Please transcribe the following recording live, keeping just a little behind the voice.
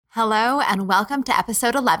Hello, and welcome to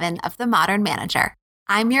episode 11 of The Modern Manager.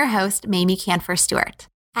 I'm your host, Mamie Canfor-Stewart.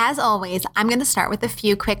 As always, I'm going to start with a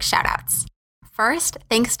few quick shout-outs. First,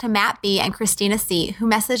 thanks to Matt B. and Christina C., who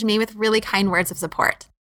messaged me with really kind words of support.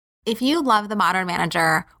 If you love The Modern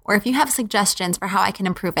Manager, or if you have suggestions for how I can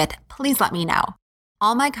improve it, please let me know.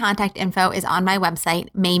 All my contact info is on my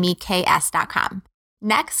website, mamieks.com.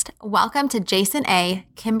 Next, welcome to Jason A.,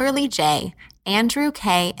 Kimberly J., Andrew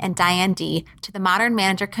K., and Diane D. to the Modern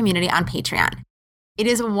Manager community on Patreon. It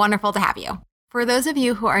is wonderful to have you. For those of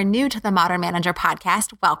you who are new to the Modern Manager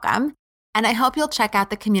podcast, welcome, and I hope you'll check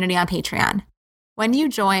out the community on Patreon. When you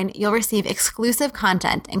join, you'll receive exclusive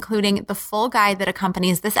content, including the full guide that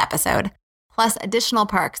accompanies this episode, plus additional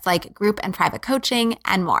perks like group and private coaching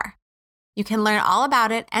and more. You can learn all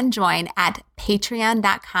about it and join at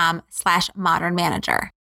patreon.com/modernmanager.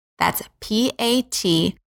 That's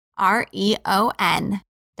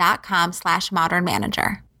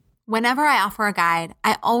patreon.com/modernmanager. Whenever I offer a guide,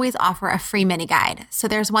 I always offer a free mini guide. So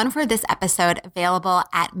there's one for this episode available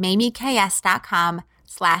at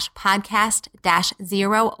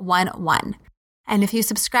mamieks.com/podcast-011. And if you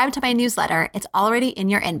subscribe to my newsletter, it's already in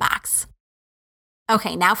your inbox.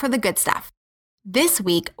 Okay, now for the good stuff. This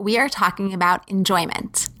week, we are talking about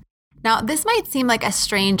enjoyment. Now, this might seem like a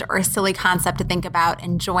strange or silly concept to think about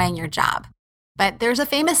enjoying your job. But there's a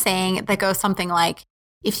famous saying that goes something like,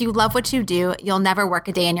 if you love what you do, you'll never work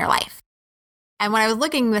a day in your life. And when I was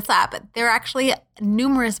looking this up, there are actually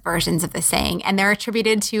numerous versions of this saying, and they're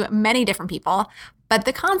attributed to many different people, but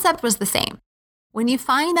the concept was the same. When you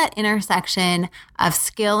find that intersection of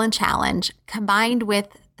skill and challenge combined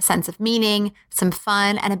with a sense of meaning, some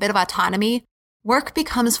fun, and a bit of autonomy, work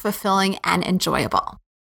becomes fulfilling and enjoyable.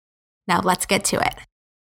 Now let's get to it.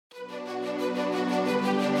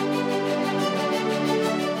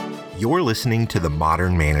 You're listening to The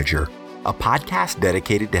Modern Manager, a podcast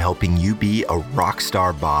dedicated to helping you be a rock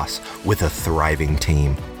star boss with a thriving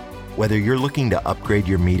team. Whether you're looking to upgrade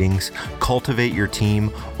your meetings, cultivate your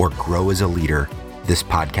team, or grow as a leader, this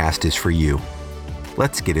podcast is for you.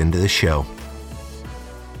 Let's get into the show.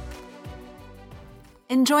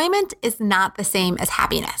 Enjoyment is not the same as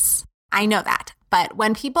happiness. I know that, but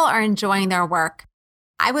when people are enjoying their work,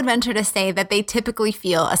 I would venture to say that they typically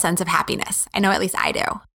feel a sense of happiness. I know at least I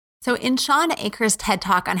do. So in Shawn Achor's TED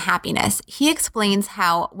Talk on happiness, he explains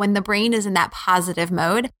how when the brain is in that positive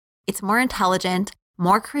mode, it's more intelligent,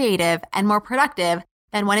 more creative, and more productive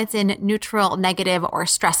than when it's in neutral, negative, or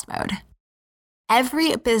stressed mode.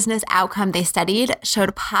 Every business outcome they studied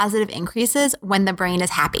showed positive increases when the brain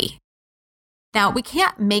is happy. Now, we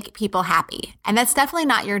can't make people happy, and that's definitely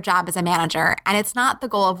not your job as a manager, and it's not the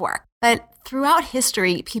goal of work. But throughout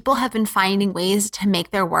history, people have been finding ways to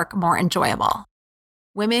make their work more enjoyable.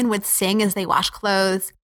 Women would sing as they wash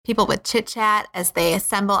clothes, people would chit-chat as they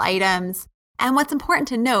assemble items, and what's important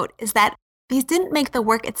to note is that these didn't make the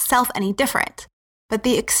work itself any different, but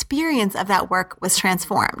the experience of that work was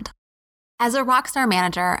transformed. As a rockstar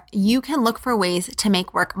manager, you can look for ways to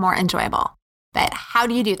make work more enjoyable. But how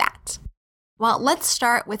do you do that? Well, let's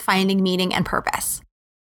start with finding meaning and purpose.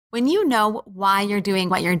 When you know why you're doing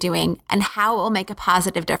what you're doing and how it will make a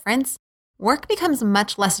positive difference, work becomes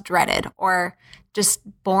much less dreaded or just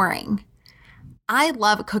boring. I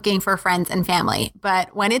love cooking for friends and family,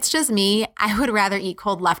 but when it's just me, I would rather eat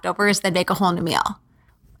cold leftovers than make a whole new meal.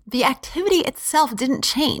 The activity itself didn't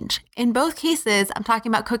change. In both cases, I'm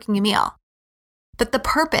talking about cooking a meal. But the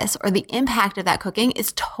purpose or the impact of that cooking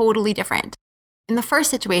is totally different. In the first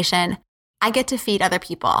situation, I get to feed other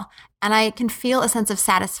people, and I can feel a sense of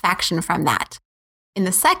satisfaction from that. In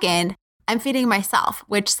the second, I'm feeding myself,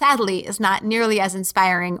 which sadly is not nearly as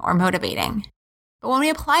inspiring or motivating. But when we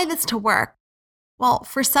apply this to work, well,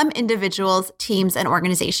 for some individuals, teams, and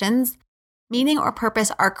organizations, meaning or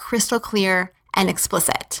purpose are crystal clear and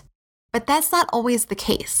explicit. But that's not always the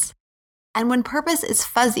case. And when purpose is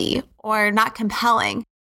fuzzy or not compelling,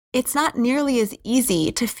 it's not nearly as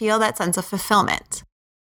easy to feel that sense of fulfillment.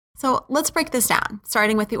 So let's break this down,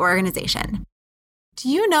 starting with the organization. Do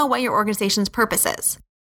you know what your organization's purpose is?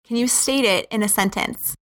 Can you state it in a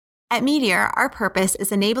sentence? At Meteor, our purpose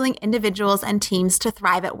is enabling individuals and teams to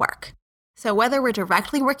thrive at work. So whether we're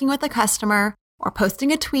directly working with a customer or posting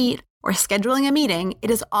a tweet or scheduling a meeting, it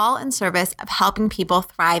is all in service of helping people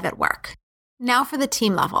thrive at work. Now for the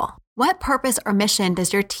team level. What purpose or mission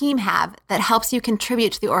does your team have that helps you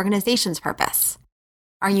contribute to the organization's purpose?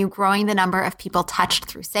 Are you growing the number of people touched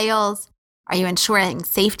through sales? Are you ensuring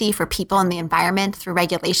safety for people in the environment through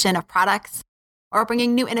regulation of products? Or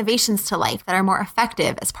bringing new innovations to life that are more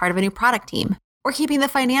effective as part of a new product team? Or keeping the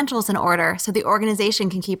financials in order so the organization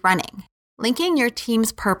can keep running? Linking your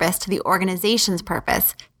team's purpose to the organization's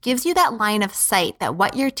purpose gives you that line of sight that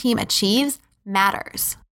what your team achieves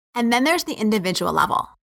matters. And then there's the individual level.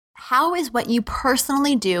 How is what you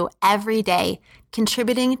personally do every day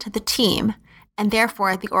contributing to the team and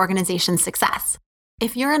therefore the organization's success?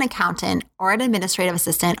 If you're an accountant or an administrative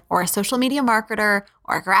assistant or a social media marketer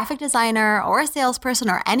or a graphic designer or a salesperson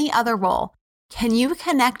or any other role, can you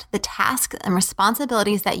connect the tasks and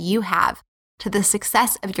responsibilities that you have to the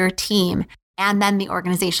success of your team and then the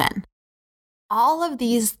organization? All of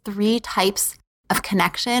these 3 types of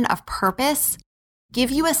connection, of purpose, give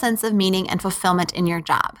you a sense of meaning and fulfillment in your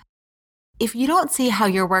job. If you don't see how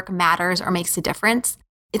your work matters or makes a difference,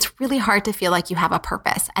 it's really hard to feel like you have a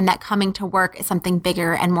purpose and that coming to work is something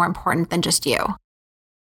bigger and more important than just you.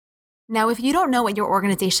 Now, if you don't know what your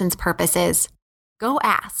organization's purpose is, go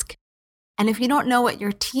ask. And if you don't know what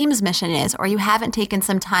your team's mission is, or you haven't taken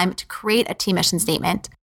some time to create a team mission statement,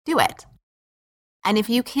 do it. And if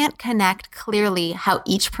you can't connect clearly how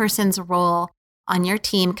each person's role on your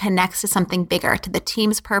team connects to something bigger, to the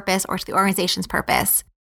team's purpose or to the organization's purpose,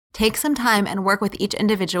 take some time and work with each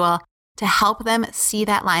individual to help them see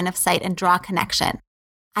that line of sight and draw connection.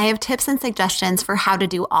 I have tips and suggestions for how to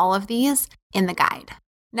do all of these in the guide.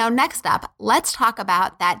 Now, next up, let's talk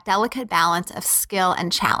about that delicate balance of skill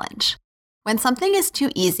and challenge. When something is too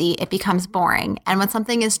easy, it becomes boring. And when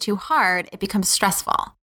something is too hard, it becomes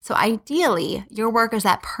stressful. So ideally, your work is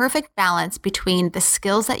that perfect balance between the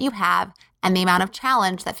skills that you have and the amount of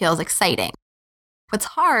challenge that feels exciting. What's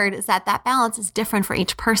hard is that balance is different for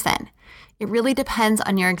each person. It really depends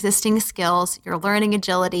on your existing skills, your learning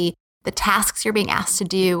agility, the tasks you're being asked to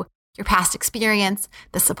do, your past experience,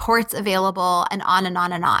 the supports available, and on and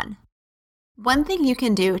on and on. One thing you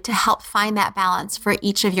can do to help find that balance for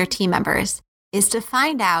each of your team members is to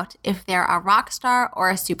find out if they're a rock star or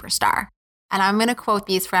a superstar. And I'm going to quote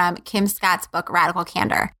these from Kim Scott's book, Radical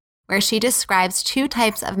Candor, where she describes 2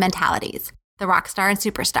 types of mentalities, the rock star and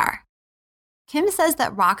superstar. Kim says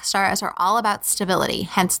that rock stars are all about stability,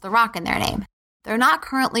 hence the rock in their name. They're not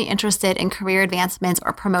currently interested in career advancements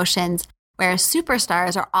or promotions, whereas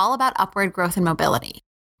superstars are all about upward growth and mobility.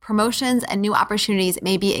 Promotions and new opportunities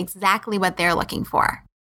may be exactly what they're looking for.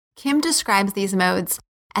 Kim describes these modes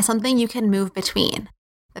as something you can move between,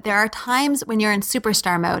 that there are times when you're in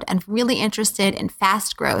superstar mode and really interested in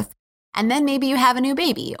fast growth, and then maybe you have a new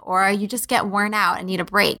baby, or you just get worn out and need a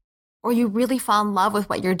break, or you really fall in love with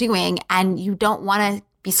what you're doing and you don't want to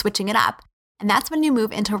be switching it up. And that's when you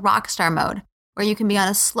move into rockstar mode, where you can be on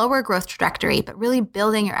a slower growth trajectory, but really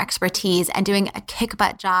building your expertise and doing a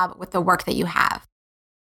kick-butt job with the work that you have.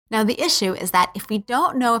 Now, the issue is that if we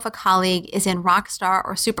don't know if a colleague is in rockstar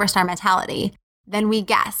or superstar mentality, then we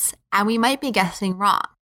guess, and we might be guessing wrong.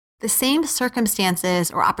 The same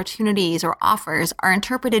circumstances or opportunities or offers are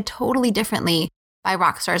interpreted totally differently by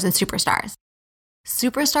rockstars and superstars.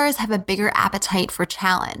 Superstars have a bigger appetite for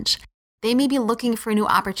challenge. They may be looking for new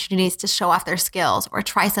opportunities to show off their skills or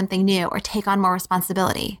try something new or take on more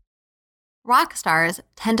responsibility. Rock stars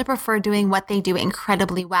tend to prefer doing what they do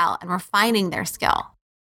incredibly well and refining their skill.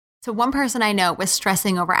 So one person I know was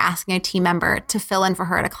stressing over asking a team member to fill in for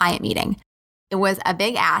her at a client meeting. It was a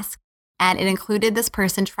big ask, and it included this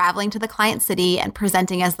person traveling to the client city and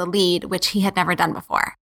presenting as the lead, which he had never done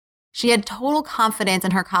before. She had total confidence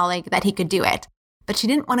in her colleague that he could do it, but she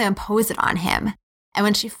didn't want to impose it on him. And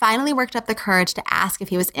when she finally worked up the courage to ask if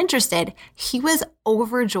he was interested, he was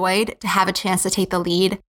overjoyed to have a chance to take the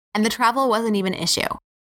lead, and the travel wasn't even an issue.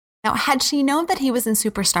 Now, had she known that he was in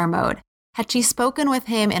superstar mode, had she spoken with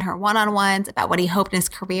him in her one-on-ones about what he hoped in his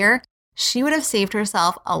career, she would have saved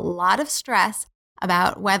herself a lot of stress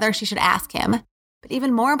about whether she should ask him. But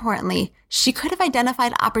even more importantly, she could have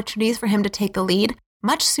identified opportunities for him to take the lead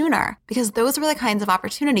much sooner, because those were the kinds of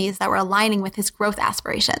opportunities that were aligning with his growth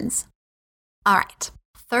aspirations. All right,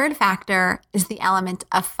 third factor is the element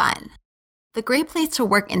of fun. The Great Place to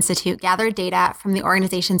Work Institute gathered data from the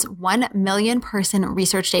organization's 1 million person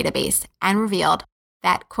research database and revealed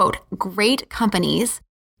that, quote, great companies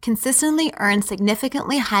consistently earn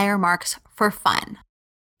significantly higher marks for fun.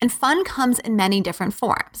 And fun comes in many different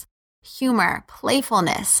forms: humor,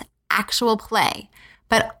 playfulness, actual play,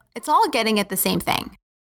 but it's all getting at the same thing.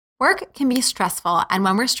 Work can be stressful, and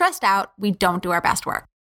when we're stressed out, we don't do our best work.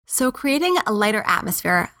 So creating a lighter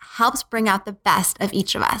atmosphere helps bring out the best of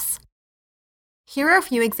each of us. Here are a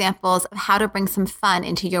few examples of how to bring some fun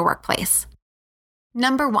into your workplace.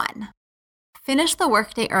 Number 1, finish the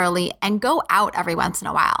workday early and go out every once in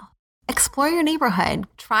a while. Explore your neighborhood,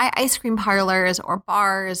 try ice cream parlors or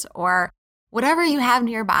bars or whatever you have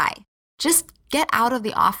nearby. Just get out of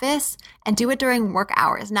the office and do it during work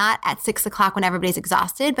hours, not at 6 o'clock when everybody's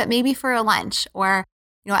exhausted, but maybe for a lunch or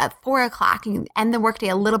at 4 o'clock, and you end the workday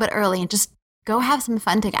a little bit early and just go have some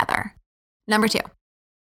fun together. Number 2,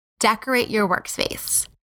 decorate your workspace.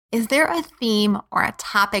 Is there a theme or a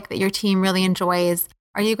topic that your team really enjoys?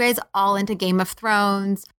 Are you guys all into Game of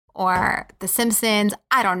Thrones or The Simpsons?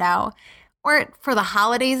 I don't know. Or for the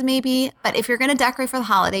holidays maybe. But if you're going to decorate for the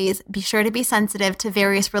holidays, be sure to be sensitive to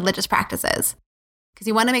various religious practices, because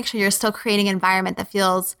you want to make sure you're still creating an environment that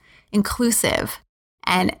feels inclusive.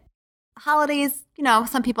 And holidays,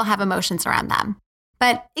 some people have emotions around them.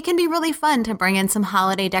 But it can be really fun to bring in some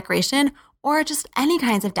holiday decoration or just any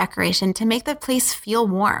kinds of decoration to make the place feel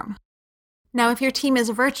warm. Now, if your team is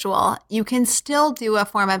virtual, you can still do a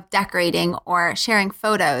form of decorating or sharing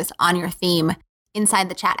photos on your theme inside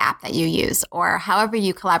the chat app that you use, or however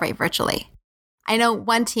you collaborate virtually. I know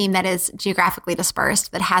one team that is geographically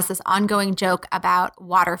dispersed that has this ongoing joke about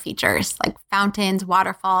water features like fountains,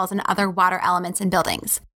 waterfalls, and other water elements in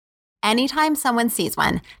buildings. Anytime someone sees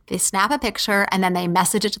one, they snap a picture and then they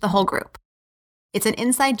message it to the whole group. It's an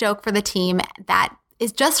inside joke for the team that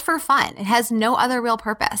is just for fun. It has no other real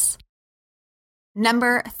purpose.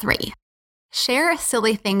 Number 3, share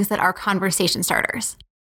silly things that are conversation starters.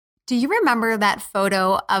 Do you remember that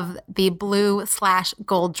photo of the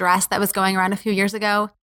blue/gold dress that was going around a few years ago?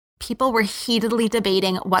 People were heatedly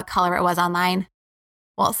debating what color it was online.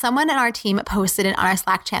 Well, someone in our team posted it on our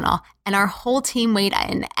Slack channel, and our whole team weighed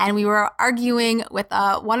in, and we were arguing with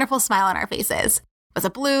a wonderful smile on our faces. Was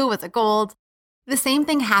it blue? Was it gold? The same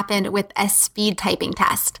thing happened with a speed typing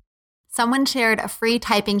test. Someone shared a free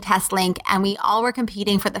typing test link, and we all were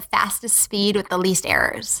competing for the fastest speed with the least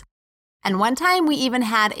errors. And one time we even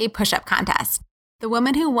had a push-up contest. The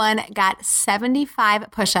woman who won got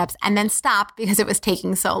 75 push-ups and then stopped because it was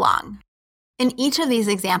taking so long. In each of these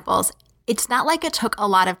examples, it's not like it took a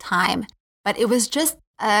lot of time, but it was just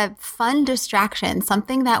a fun distraction,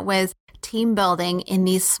 something that was team building in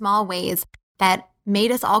these small ways that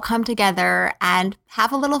made us all come together and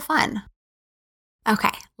have a little fun.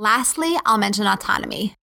 Okay, lastly, I'll mention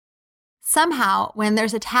autonomy. Somehow, when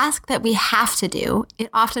there's a task that we have to do,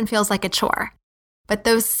 it often feels like a chore. But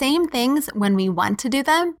those same things, when we want to do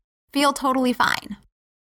them, feel totally fine.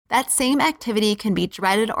 That same activity can be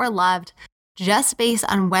dreaded or loved just based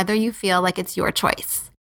on whether you feel like it's your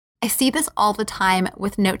choice. I see this all the time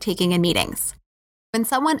with note-taking in meetings. When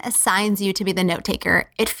someone assigns you to be the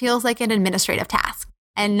note-taker, it feels like an administrative task,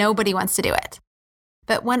 and nobody wants to do it.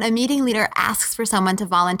 But when a meeting leader asks for someone to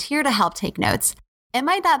volunteer to help take notes, it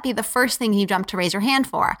might not be the first thing you jump to raise your hand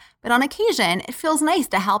for, but on occasion, it feels nice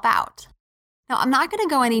to help out. Now, I'm not going to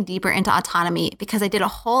go any deeper into autonomy because I did a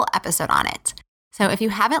whole episode on it. So if you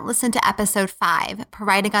haven't listened to episode 5,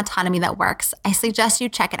 Providing Autonomy That Works, I suggest you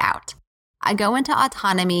check it out. I go into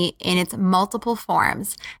autonomy in its multiple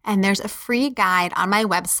forms, and there's a free guide on my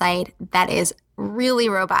website that is really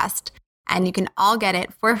robust, and you can all get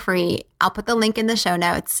it for free. I'll put the link in the show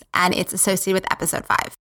notes, and it's associated with episode 5.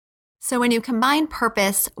 So when you combine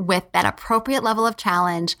purpose with that appropriate level of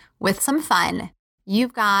challenge with some fun,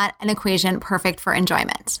 you've got an equation perfect for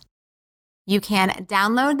enjoyment. You can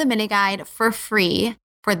download the mini guide for free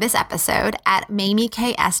for this episode at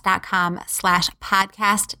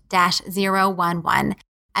mamieks.com/podcast-011.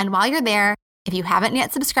 And while you're there, if you haven't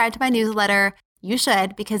yet subscribed to my newsletter, you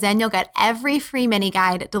should, because then you'll get every free mini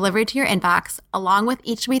guide delivered to your inbox along with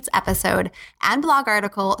each week's episode and blog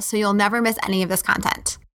article, so you'll never miss any of this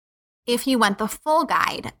content. If you want the full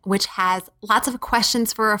guide, which has lots of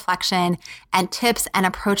questions for reflection and tips and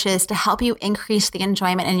approaches to help you increase the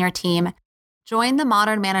enjoyment in your team, join the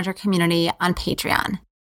Modern Manager community on Patreon.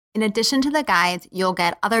 In addition to the guides, you'll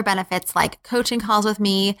get other benefits like coaching calls with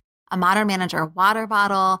me, a Modern Manager water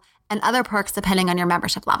bottle, and other perks depending on your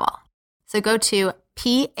membership level. So go to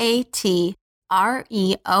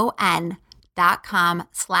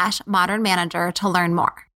patreon.com/Modern Manager to learn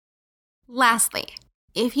more. Lastly,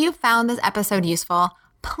 if you found this episode useful,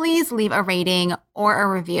 please leave a rating or a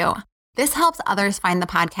review. This helps others find the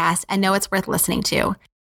podcast and know it's worth listening to.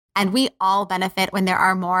 And we all benefit when there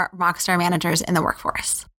are more rockstar managers in the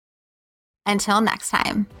workforce. Until next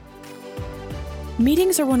time.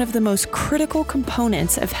 Meetings are one of the most critical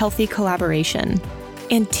components of healthy collaboration,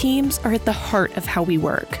 and teams are at the heart of how we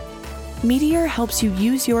work. Meteor helps you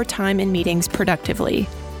use your time in meetings productively,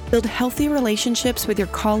 build healthy relationships with your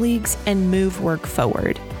colleagues, and move work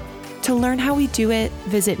forward. To learn how we do it,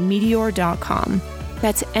 visit meteor.com.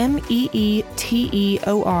 That's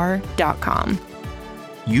MEETEOR.com.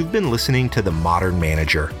 You've been listening to The Modern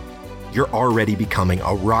Manager. You're already becoming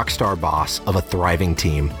a rockstar boss of a thriving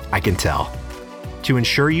team, I can tell. To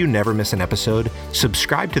ensure you never miss an episode,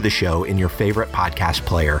 subscribe to the show in your favorite podcast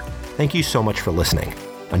player. Thank you so much for listening.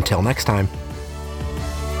 Until next time.